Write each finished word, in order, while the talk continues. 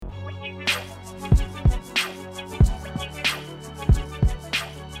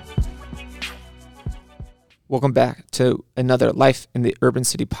Welcome back to another Life in the Urban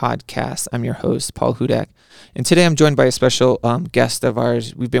City podcast. I'm your host, Paul Hudak, and today I'm joined by a special guest of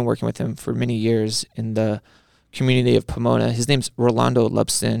ours. We've been working with him for many years in the community of Pomona. His name's Rolando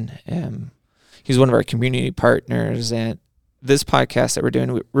Lubston. He's one of our community partners, and this podcast that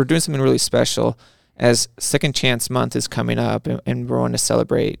we're doing something really special as Second Chance Month is coming up, and we're going to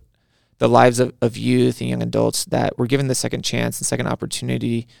celebrate the lives of youth and young adults that were given the second chance and second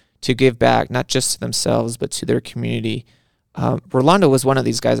opportunity to give back, not just to themselves, but to their community. Rolando was one of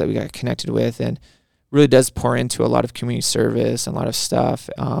these guys that we got connected with and really does pour into a lot of community service and a lot of stuff.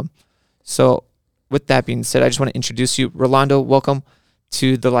 So with that being said, I just want to introduce you. Rolando, welcome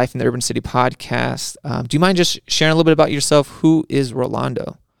to the Life in the Urban City podcast. Do you mind just sharing a little bit about yourself? Who is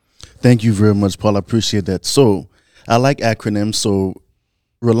Rolando? Thank you very much, Paul. I appreciate that. So I like acronyms. So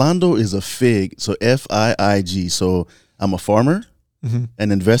Rolando is a FIG, so F-I-I-G. So I'm a farmer,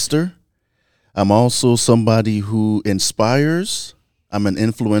 an investor. I'm also somebody who inspires. I'm an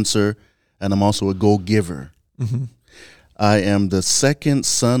influencer, and I'm also a go-giver. I am the second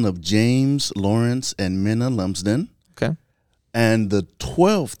son of James, Lawrence, and Minna Lumsden. Okay. And the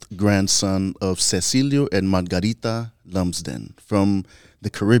 12th grandson of Cecilio and Margarita Lumsden from the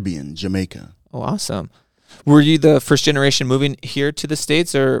Caribbean, Jamaica. Oh, awesome. Were you the first generation moving here to the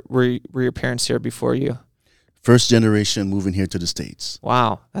States, or were your parents here before you? First generation moving here to the States.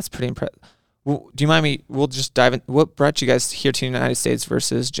 Wow, that's pretty impressive. Well, do you mind me? We'll just dive in. What brought you guys here to the United States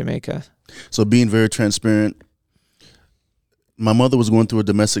versus Jamaica? So being very transparent, my mother was going through a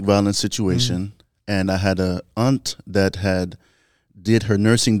domestic violence situation, and I had an aunt that did her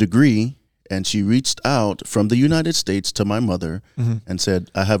nursing degree, and she reached out from the United States to my mother and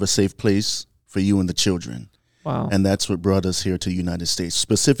said, I have a safe place for you and the children. Wow. And that's what brought us here to the United States,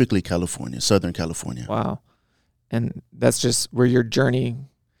 specifically California, Southern California. Wow. And that's just where your journey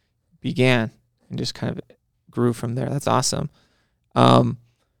began and just kind of grew from there. That's awesome. And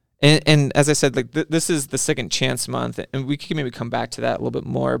as I said, like this is the Second Chance Month, and we can maybe come back to that a little bit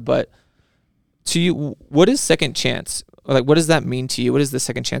more, but to you, what is Second Chance? Like, what does that mean to you? What does the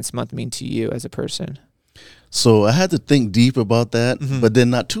Second Chance Month mean to you as a person? So I had to think deep about that, but then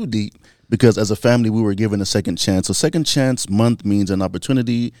not too deep, because as a family, we were given a second chance. So Second Chance Month means an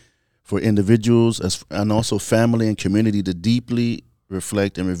opportunity for individuals and also family and community to deeply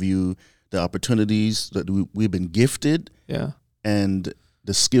reflect and review the opportunities that we've been gifted and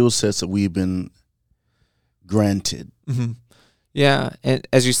the skill sets that we've been granted. Yeah, and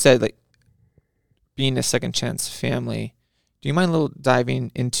as you said, like being a second chance family, do you mind a little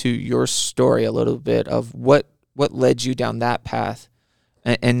diving into your story a little bit of what led you down that path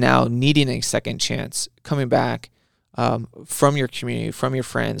and now needing a second chance, coming back from your community, from your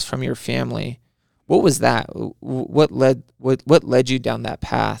friends, from your family? What was that? What led you down that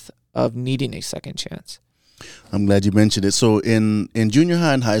path of needing a second chance? I'm glad you mentioned it. So in junior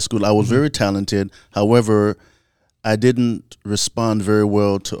high and high school, I was very talented. However, I didn't respond very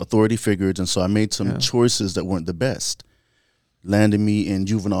well to authority figures, and so I made some choices that weren't the best, landing me in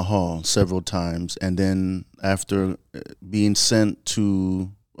juvenile hall several times. And then after being sent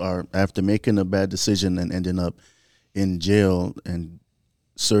to, or after making a bad decision and ending up in jail and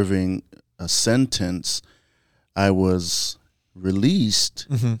serving a sentence, I was released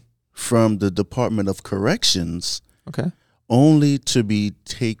from the Department of Corrections, only to be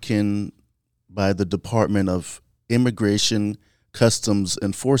taken by the Department of Immigration Customs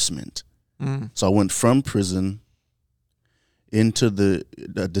Enforcement. So I went from prison into the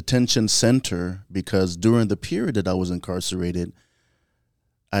detention center because during the period that I was incarcerated,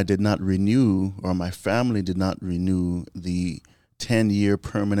 I did not renew, or my family did not renew, the 10-year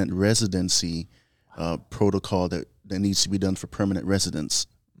permanent residency protocol that needs to be done for permanent residents.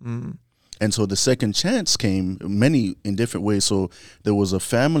 And so the second chance came in different ways. So there was a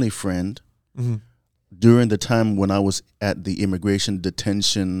family friend during the time when I was at the immigration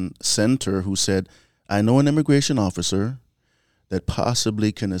detention center who said, I know an immigration officer that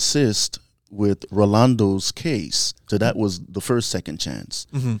possibly can assist with Rolando's case. So that was the first second chance.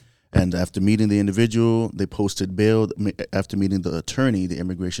 And after meeting the individual, they posted bail. After meeting the attorney, the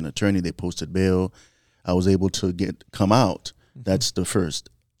immigration attorney, they posted bail. I was able to come out. That's the first.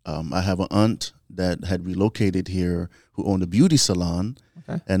 I have an aunt that had relocated here who owned a beauty salon.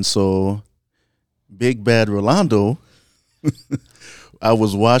 And so Big Bad Rolando, I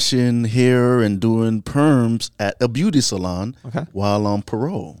was washing hair and doing perms at a beauty salon while on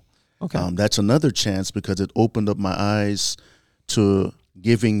parole. That's another chance because it opened up my eyes to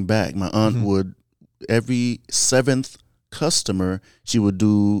giving back. My aunt would, every seventh customer, she would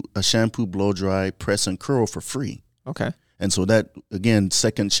do a shampoo, blow dry, press, and curl for free. And so that, again,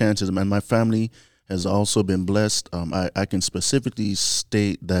 second chances. And my family has also been blessed. I can specifically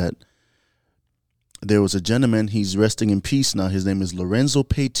state that there was a gentleman, he's resting in peace now. His name is Lorenzo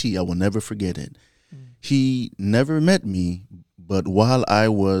Petit. I will never forget it. He never met me, but while I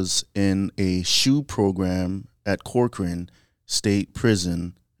was in a SHU program at Corcoran State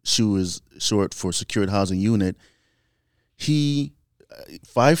Prison, SHU is short for Secured Housing Unit, he,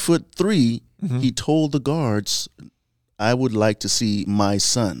 5'3", he told the guards, I would like to see my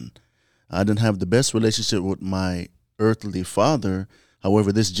son. I didn't have the best relationship with my earthly father.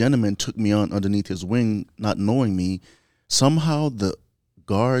 However, this gentleman took me on underneath his wing, not knowing me. Somehow the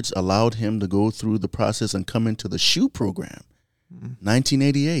guards allowed him to go through the process and come into the SHU program.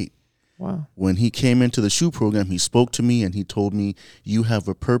 1988. Wow. When he came into the SHU program, he spoke to me and he told me, you have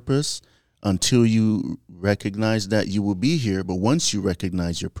a purpose. Until you recognize that, you will be here. But once you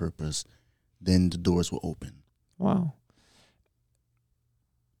recognize your purpose, then the doors will open. Wow.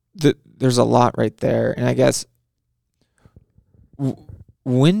 There's a lot right there. And I guess,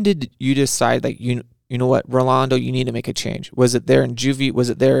 when did you decide, like, you know what, Rolando, you need to make a change? Was it there in juvie? Was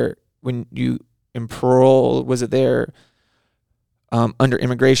it there when you in parole? Was it there under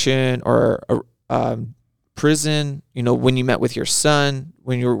immigration or prison? You know, when you met with your son,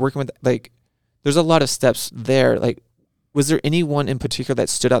 when you were working with, like, there's a lot of steps there. Like, was there anyone in particular that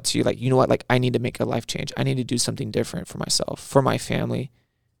stood out to you? Like, you know what, like, I need to make a life change. I need to do something different for myself, for my family.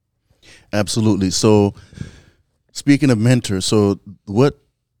 Absolutely. So speaking of mentors, so what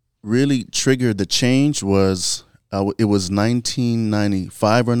really triggered the change was, it was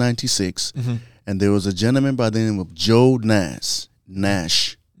 1995 or 96, and there was a gentleman by the name of Joe Nash.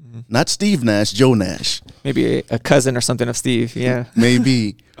 Not Steve Nash, Joe Nash. Maybe a cousin or something of Steve, yeah.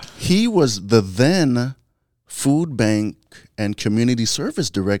 Maybe. He was the then food bank and community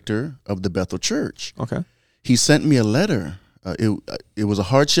service director of the Bethel Church. Okay. He sent me a letter. It was a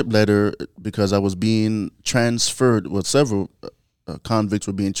hardship letter because I was being transferred. Well, several convicts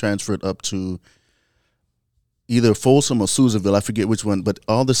were being transferred up to either Folsom or Susanville. I forget which one, but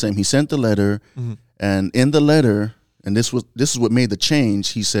all the same, he sent the letter, and in the letter, and this is what made the change.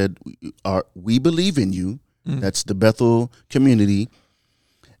 He said, "We believe in you." That's the Bethel community,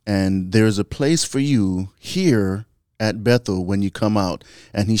 and there's a place for you here at Bethel when you come out.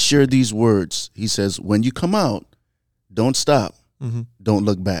 And he shared these words. He says, "When you come out, don't stop. Don't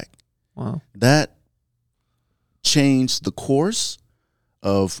look back." Wow. That changed the course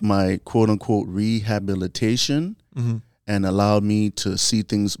of my quote-unquote rehabilitation and allowed me to see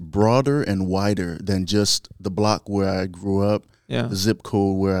things broader and wider than just the block where I grew up, the zip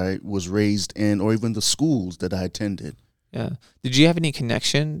code where I was raised in, or even the schools that I attended. Yeah. Did you have any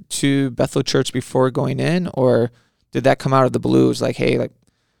connection to Bethel Church before going in, or did that come out of the blue? It was like, hey, like,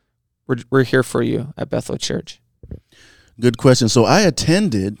 we're here for you at Bethel Church. Good question. So I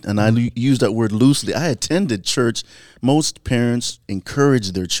attended, and I use that word loosely, I attended church. Most parents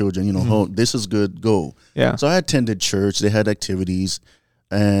encourage their children, you know, oh, this is good, go. Yeah. So I attended church. They had activities.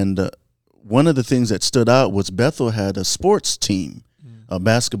 And one of the things that stood out was Bethel had a sports team, a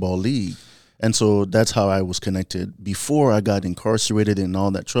basketball league. And so that's how I was connected. Before I got incarcerated and all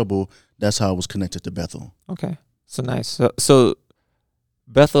that trouble, that's how I was connected to Bethel. Okay. So nice. So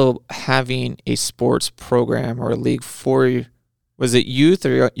Bethel having a sports program or a league for, was it youth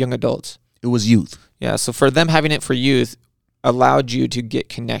or young adults? It was youth. Yeah, so for them having it for youth allowed you to get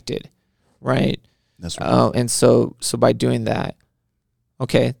connected, right? That's right. And so by doing that,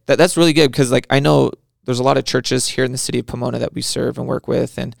 okay, that's really good, because, like, I know there's a lot of churches here in the city of Pomona that we serve and work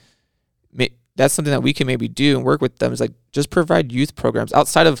with, and that's something that we can maybe do and work with them, is like just provide youth programs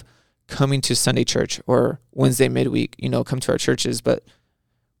outside of coming to Sunday church or Wednesday midweek, you know, come to our churches, but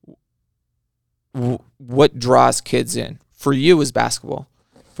what draws kids in? For you is basketball.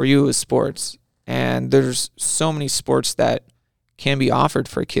 For you is sports. And there's so many sports that can be offered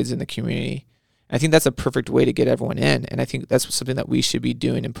for kids in the community. I think that's a perfect way to get everyone in. And I think that's something that we should be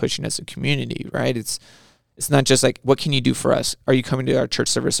doing and pushing as a community, right? It's not just like, what can you do for us? Are you coming to our church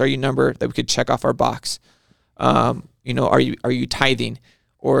service? Are you a number that we could check off our box? You know, are you tithing?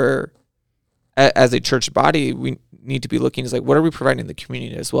 Or as a church body, we need to be looking as like, what are we providing the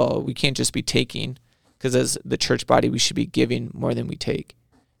community as well? We can't just be taking, because as the church body, we should be giving more than we take.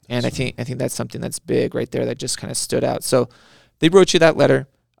 And I think that's something that's big right there that just kind of stood out. So they wrote you that letter.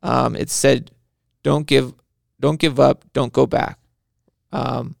 It said, don't give up, don't go back.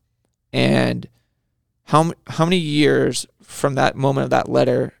 And how many years from that moment of that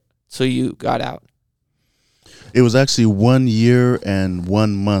letter till you got out? It was actually 1 year and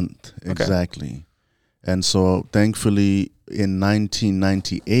 1 month exactly. Okay. And so thankfully in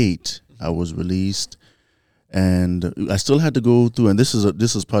 1998, I was released. And I still had to go through, and this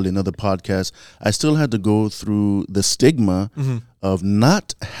is probably another podcast. I still had to go through the stigma of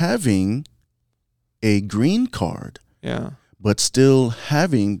not having a green card, but still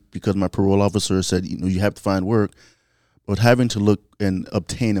having, because my parole officer said, you have to find work, but having to look and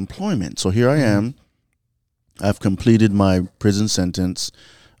obtain employment. So here I am. I've completed my prison sentence,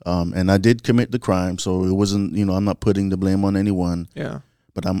 and I did commit the crime. So it wasn't, I'm not putting the blame on anyone. Yeah.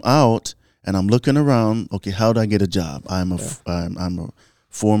 But I'm out. And I'm looking around. Okay, how do I get a job? I'm a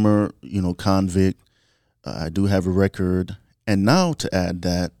former, convict. I do have a record, and now to add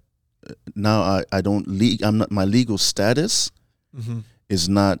that, now I don't I'm not, my legal status is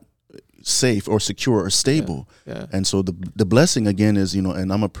not safe or secure or stable. Yeah. And so the blessing again is,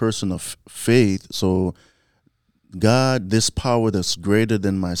 and I'm a person of faith. So God, this power that's greater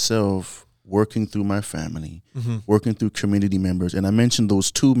than myself, working through my family, working through community members, and I mentioned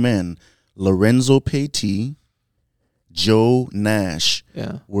those two men. Lorenzo Pate, Joe Nash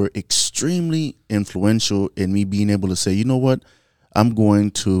were extremely influential in me being able to say, you know what, I'm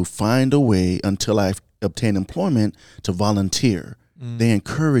going to find a way until I obtain employment to volunteer. They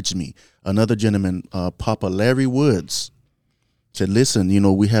encouraged me. Another gentleman, Papa Larry Woods, said, listen,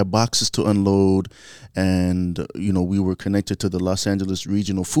 we have boxes to unload, and, we were connected to the Los Angeles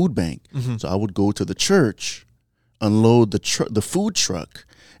Regional Food Bank. So I would go to the church, unload the food truck,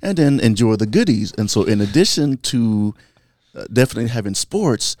 and then enjoy the goodies. And so in addition to definitely having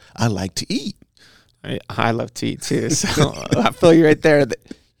sports, I like to eat. I love to eat too. So I feel you right there. You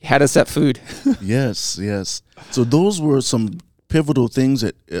had us at food. Yes. So those were some pivotal things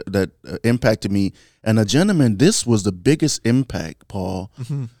that impacted me. And a gentleman, this was the biggest impact, Paul.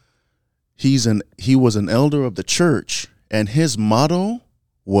 He was an elder of the church, and his motto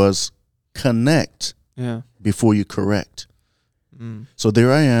was connect before you correct. So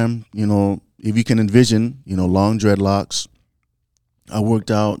there I am, if you can envision, long dreadlocks. I worked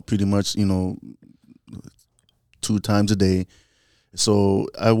out pretty much, 2 times a day. So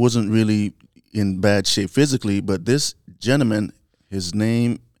I wasn't really in bad shape physically, but this gentleman, his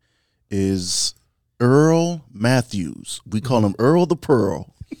name is Earl Matthews. We call him Earl the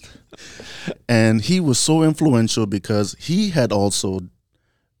Pearl. And he was so influential because he had also,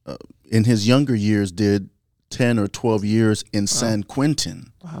 in his younger years, did 10 or 12 years in San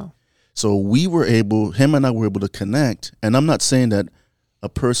Quentin. Wow. So him and I were able to connect. And I'm not saying that a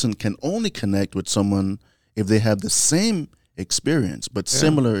person can only connect with someone if they have the same experience, but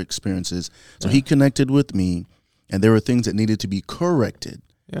similar experiences. So he connected with me, and there were things that needed to be corrected.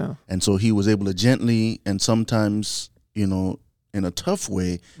 Yeah. And so he was able to gently and sometimes, in a tough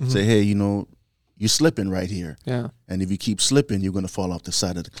way, say, hey, you're slipping right here. Yeah. And if you keep slipping, you're going to fall off the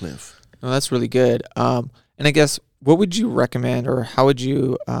side of the cliff. No, that's really good. And I guess, what would you recommend, or how would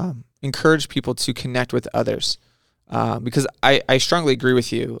you encourage people to connect with others? Because I strongly agree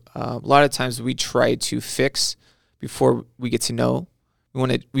with you. A lot of times we try to fix before we get to know.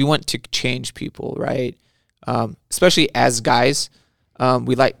 We want to change people, right? Especially as guys,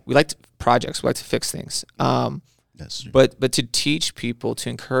 we like projects. We like to fix things. That's true. But to teach people, to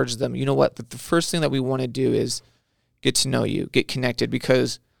encourage them, you know what? The first thing that we want to do is get to know you, get connected,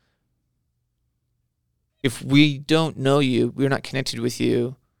 because if we don't know you, we're not connected with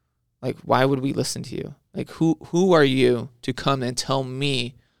you, like, why would we listen to you? Like, who are you to come and tell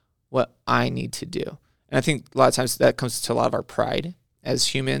me what I need to do? And I think a lot of times that comes to a lot of our pride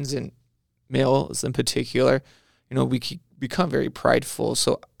as humans, and males in particular. We become very prideful.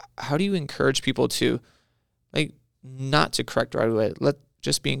 So how do you encourage people to, like, not to correct right away,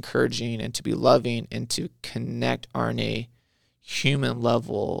 just be encouraging and to be loving and to connect on a human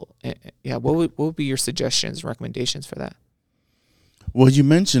level? What would be your suggestions, recommendations for that? Well, you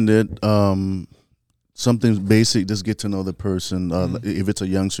mentioned it. Something basic, just get to know the person. If it's a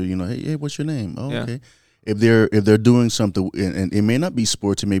youngster, hey, what's your name? Oh, okay. If they're doing something, and it may not be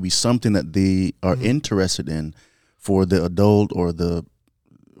sports, it may be something that they are interested in, for the adult or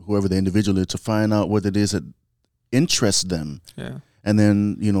whoever the individual is, to find out what it is that interests them. Yeah. And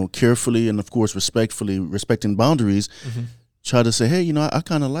then, carefully and, of course, respectfully, respecting boundaries, try to say, hey, I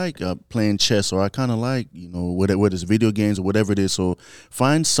kind of like playing chess, or I kind of like, whether it's video games or whatever it is. So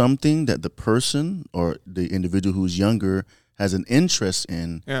find something that the person or the individual who's younger has an interest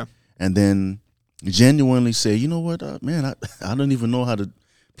in. Yeah. And then genuinely say, you know what, man, I don't even know how to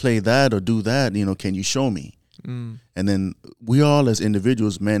play that or do that. Can you show me? And then we all, as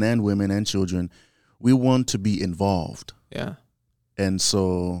individuals, men and women and children, we want to be involved. Yeah. And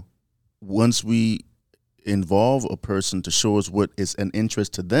so once we involve a person to show us what is an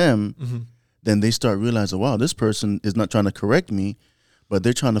interest to them, then they start realizing, wow, this person is not trying to correct me, but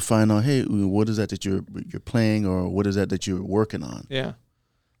they're trying to find out, hey, what is that you're playing, or what is that you're working on? Yeah.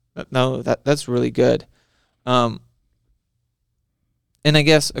 No, that's really good. And I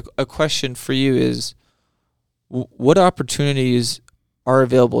guess a question for you is, what opportunities are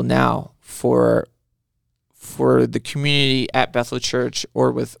available now for the community at Bethel Church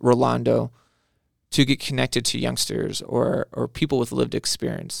or with Rolando to get connected to youngsters or people with lived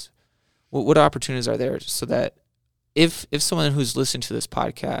experience? What opportunities are there so that if someone who's listening to this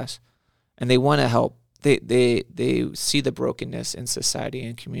podcast and they want to help, they see the brokenness in society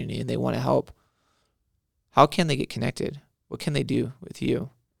and community and they want to help, how can they get connected? What can they do with you?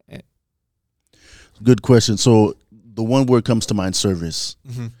 Good question. So the one word comes to mind: service.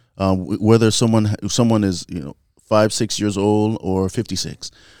 Whether someone is 5-6 years old or 56,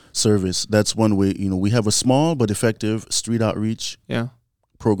 service. That's one way. We have a small but effective street outreach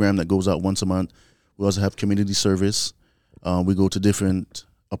program that goes out once a month. We also have community service. We go to different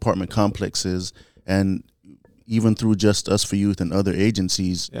apartment complexes, and even through Just Us for Youth and other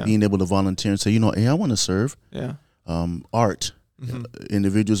agencies, being able to volunteer and say, hey, I want to serve. Art.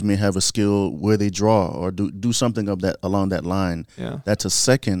 Individuals may have a skill where they draw or do something of that along that line. That's a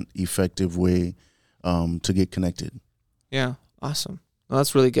second effective way to get connected. Yeah, awesome. Well,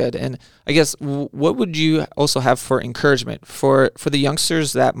 that's really good. And I guess what would you also have for encouragement for the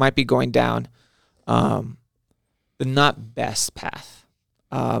youngsters that might be going down the not best path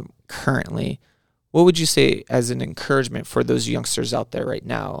currently? What would you say as an encouragement for those youngsters out there right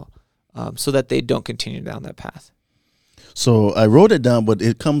now so that they don't continue down that path? So I wrote it down, but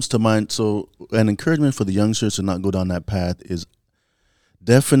it comes to mind. So an encouragement for the youngsters to not go down that path is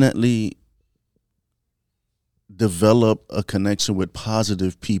definitely develop a connection with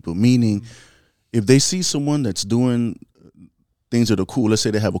positive people. Meaning, if they see someone that's doing things that are cool, let's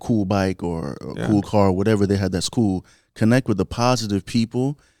say they have a cool bike or a cool car, or whatever they have that's cool, connect with the positive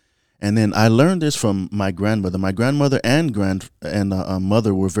people. And then I learned this from my grandmother. My grandmother and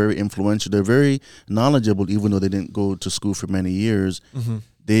mother were very influential. They're very knowledgeable, even though they didn't go to school for many years.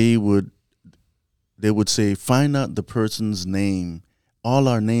 They would say, find out the person's name. All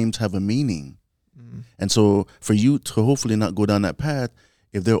our names have a meaning. And so for you to hopefully not go down that path,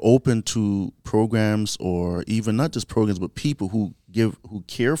 if they're open to programs, or even not just programs, but people who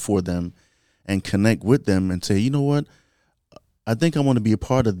care for them and connect with them and say, you know what? I think I want to be a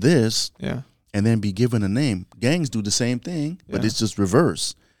part of this, and then be given a name. Gangs do the same thing, but it's just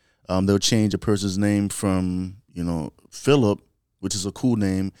reverse. They'll change a person's name from, Philip, which is a cool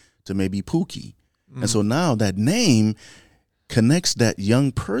name, to maybe Pookie. And so now that name connects that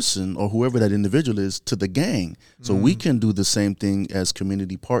young person or whoever that individual is to the gang. So we can do the same thing as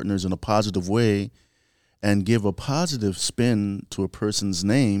community partners in a positive way and give a positive spin to a person's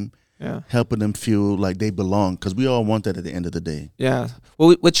name, helping them feel like they belong, because we all want that at the end of the day. Yeah.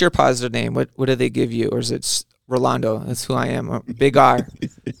 Well, what's your positive name? What do they give you? Or is it Rolando? That's who I am. I'm Big R.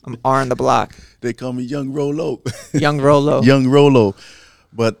 I'm R on the block. They call me Young Rolo. Young Rolo. Young Rolo.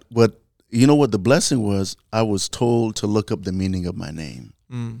 But you know what the blessing was? I was told to look up the meaning of my name.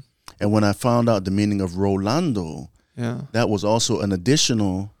 And when I found out the meaning of Rolando, that was also an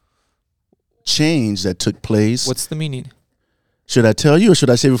additional change that took place. What's the meaning? Should I tell you, or should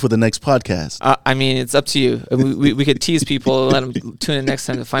I save it for the next podcast? I mean, it's up to you. We could tease people, let them tune in next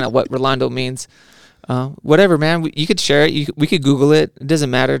time to find out what Rolando means. Whatever, man. You could share it. We could Google it. It doesn't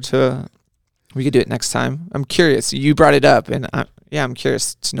matter. We could do it next time. I'm curious. You brought it up, and I'm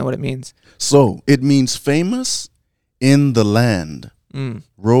curious to know what it means. So it means famous in the land.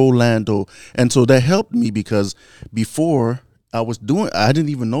 Rolando. And so that helped me, because before I didn't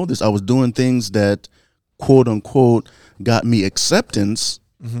even know this. I was doing things that, quote unquote, got me acceptance,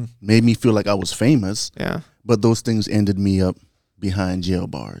 made me feel like I was famous. But those things ended me up behind jail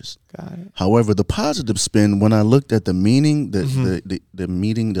bars. Got it. However, the positive spin, when I looked at the meaning,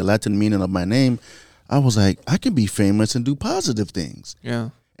 the Latin meaning of my name, I was like, I can be famous and do positive things.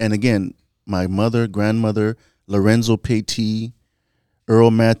 And again, my mother, grandmother, Lorenzo Petit,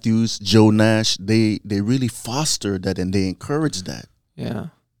 Earl Matthews, Joe Nash, they really fostered that and they encouraged that. Yeah.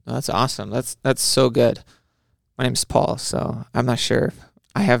 No, that's awesome. That's so good. My name's Paul, so I'm not sure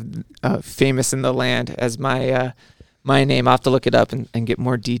I have famous in the land as my name. I'll have to look it up and get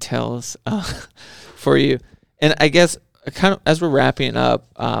more details for you. And I guess kind of as we're wrapping up,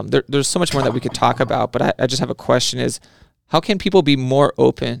 there's so much more that we could talk about, but I just have a question is, how can people be more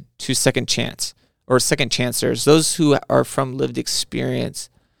open to second chance or second chancers, those who are from lived experience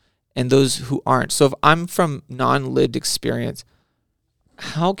and those who aren't? So if I'm from non-lived experience,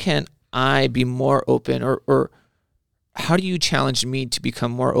 how can I be more open, or how do you challenge me to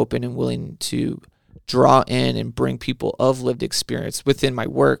become more open and willing to draw in and bring people of lived experience within my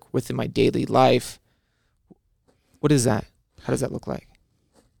work, within my daily life. What is that? How does that look like?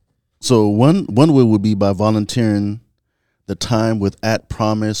 So one way would be by volunteering the time with at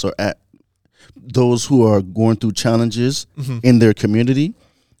Promise or at those who are going through challenges in their community.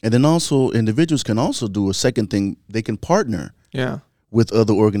 And then also individuals can also do a second thing. They can partner with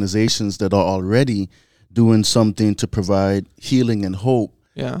other organizations that are already doing something to provide healing and hope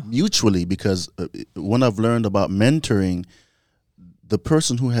mutually. Because when I've learned about mentoring, the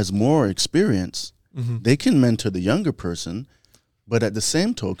person who has more experience, they can mentor the younger person, but at the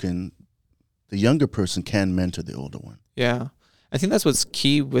same token, the younger person can mentor the older one. Yeah. I think that's what's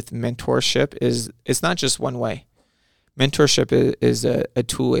key with mentorship is it's not just one way. Mentorship is a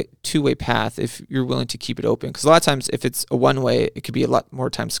two-way path if you're willing to keep it open. Because a lot of times if it's a one way, it could be a lot more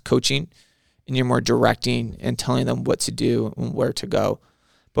times coaching and you're more directing and telling them what to do and where to go.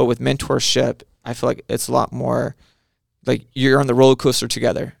 But with mentorship, I feel like it's a lot more like you're on the roller coaster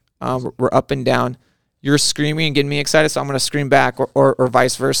together. We're up and down. You're screaming and getting me excited, so I'm going to scream back or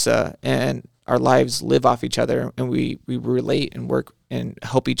vice versa. And our lives live off each other and we relate and work and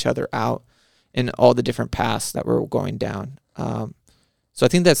help each other out in all the different paths that we're going down. So I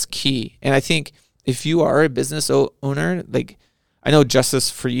think that's key. And I think if you are a business owner, like I know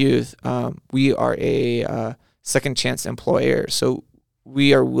Justice for Youth, we are a second chance employer. So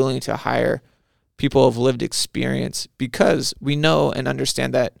we are willing to hire people of lived experience because we know and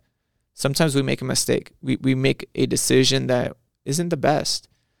understand that sometimes we make a mistake. We make a decision that isn't the best.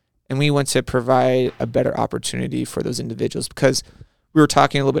 And we want to provide a better opportunity for those individuals because we were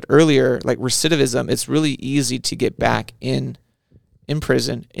talking a little bit earlier, like recidivism, it's really easy to get back in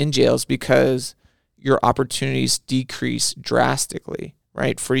prison, in jails, because your opportunities decrease drastically,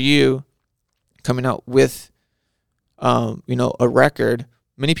 right? For you, coming out with, a record,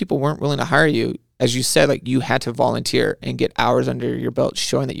 many people weren't willing to hire you. As you said, like you had to volunteer and get hours under your belt,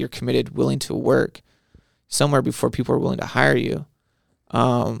 showing that you're committed, willing to work somewhere before people are willing to hire you.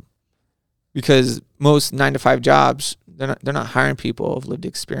 Because most 9-to-5 jobs, they're not hiring people of lived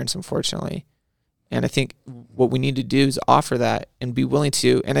experience, unfortunately. And I think what we need to do is offer that and be willing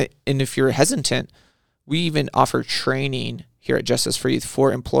to. And if you're hesitant, we even offer training here at Justice for Youth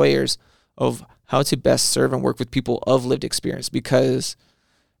for employers of how to best serve and work with people of lived experience, because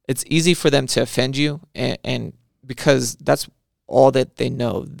it's easy for them to offend you, and because that's all that they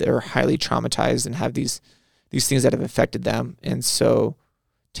know. They're highly traumatized and have these things that have affected them, and so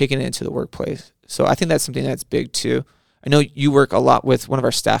taking it into the workplace. So I think that's something that's big too. I know you work a lot with one of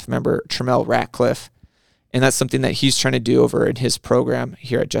our staff member, Tremel Ratcliffe, and that's something that he's trying to do over in his program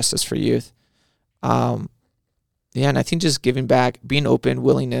here at Justice for Youth. And I think just giving back, being open,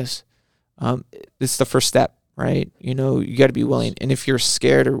 willingness, it's the first step, right? You got to be willing. And if you're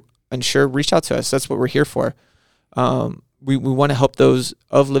scared or unsure, reach out to us. That's what we're here for. We want to help those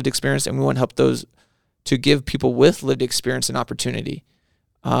of lived experience, and we want to help those to give people with lived experience an opportunity.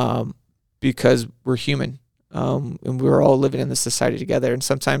 Because we're human, and we're all living in this society together. And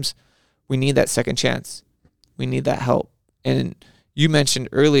sometimes we need that second chance. We need that help. And you mentioned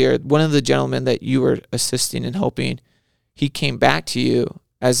earlier, one of the gentlemen that you were assisting and helping, he came back to you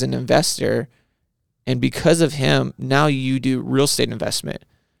as an investor. And because of him, now you do real estate investment.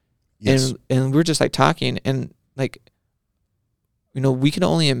 Yes. And we're just like talking and like, we can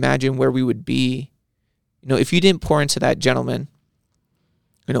only imagine where we would be, if you didn't pour into that gentleman.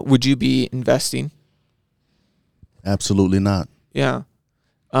 Would you be investing? Absolutely not. Yeah.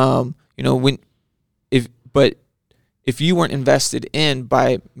 If you weren't invested in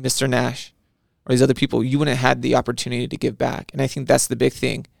by Mr. Nash or these other people, you wouldn't have had the opportunity to give back. And I think that's the big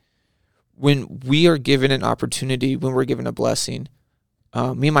thing. When we are given an opportunity, when we're given a blessing,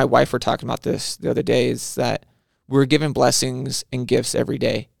 me and my wife were talking about this the other day, is that we're given blessings and gifts every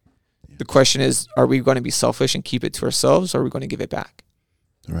day. Yeah. The question is, are we going to be selfish and keep it to ourselves, or are we going to give it back?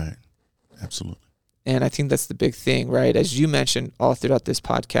 Right. Absolutely. And I think that's the big thing, right? As you mentioned all throughout this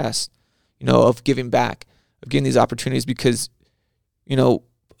podcast, of giving back, of getting these opportunities, because,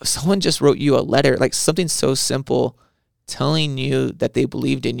 someone just wrote you a letter, like something so simple, telling you that they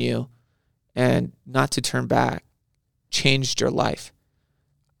believed in you and not to turn back, changed your life.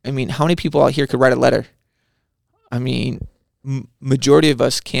 I mean, how many people out here could write a letter? I mean, majority of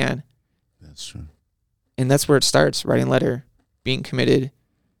us can. That's true. And that's where it starts, writing a letter, being committed,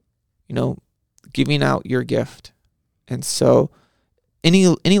 giving out your gift. And so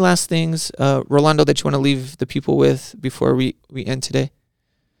any last things, Rolando, that you want to leave the people with before we end today?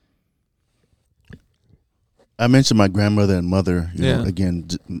 I mentioned my grandmother and mother. Again,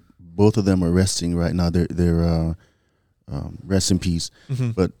 both of them are resting right now. They're rest in peace.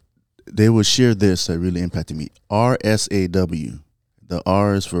 Mm-hmm. But they would share this that really impacted me. RSAW. The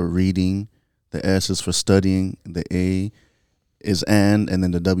R is for reading, the S is for studying, the A is and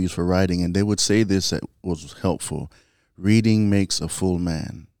then the W is for writing. And they would say this that was helpful. Reading makes a full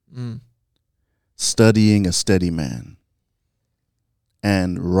man. Studying a steady man.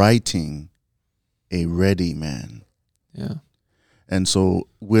 And writing a ready man. Yeah. And so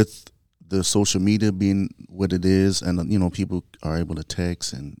with the social media being what it is, and people are able to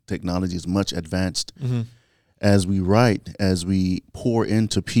text, and technology is much advanced. As we write, as we pour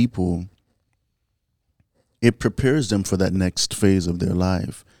into people, it prepares them for that next phase of their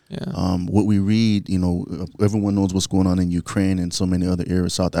life. Yeah. What we read, everyone knows what's going on in Ukraine and so many other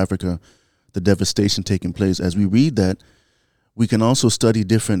areas, South Africa, the devastation taking place. As we read that, we can also study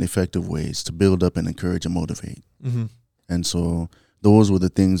different effective ways to build up and encourage and motivate. And so those were the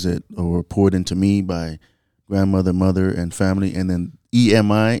things that were poured into me by grandmother, mother, and family. And then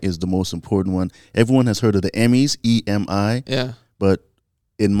EMI is the most important one. Everyone has heard of the Emmys, EMI. Yeah. But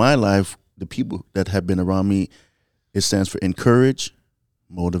in my life, the people that have been around me, it stands for encourage,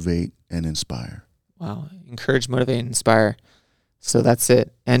 motivate, and inspire. Wow. Encourage, motivate, and inspire. So that's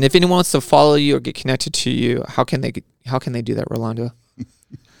it. And if anyone wants to follow you or get connected to you, how can they do that, Rolando?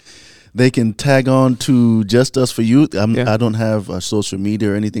 They can tag on to Just Us for Youth. I don't have a social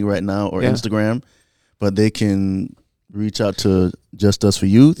media or anything right now, or Instagram, but they can reach out to Just Us for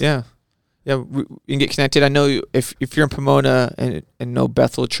Youth. Yeah. Yeah, you can get connected. I know if you're in Pomona and know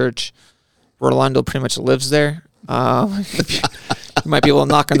Bethel Church, Rolando pretty much lives there. You might be able to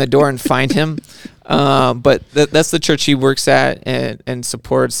knock on the door and find him. But that's the church he works at and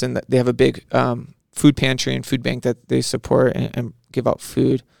supports, and they have a big food pantry and food bank that they support and give out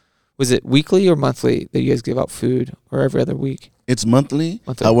food. Was it weekly or monthly that you guys give out food, or every other week? It's monthly.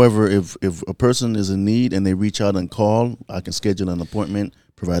 However, if a person is in need and they reach out and call, I can schedule an appointment,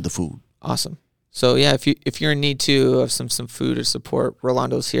 provide the food. Awesome. So yeah, if you're in need too of some food or support,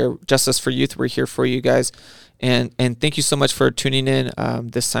 Rolando's here. Just Us for Youth, we're here for you guys. And thank you so much for tuning in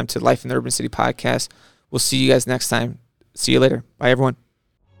this time to Life in the Urban City podcast. We'll see you guys next time. See you later. Bye, everyone.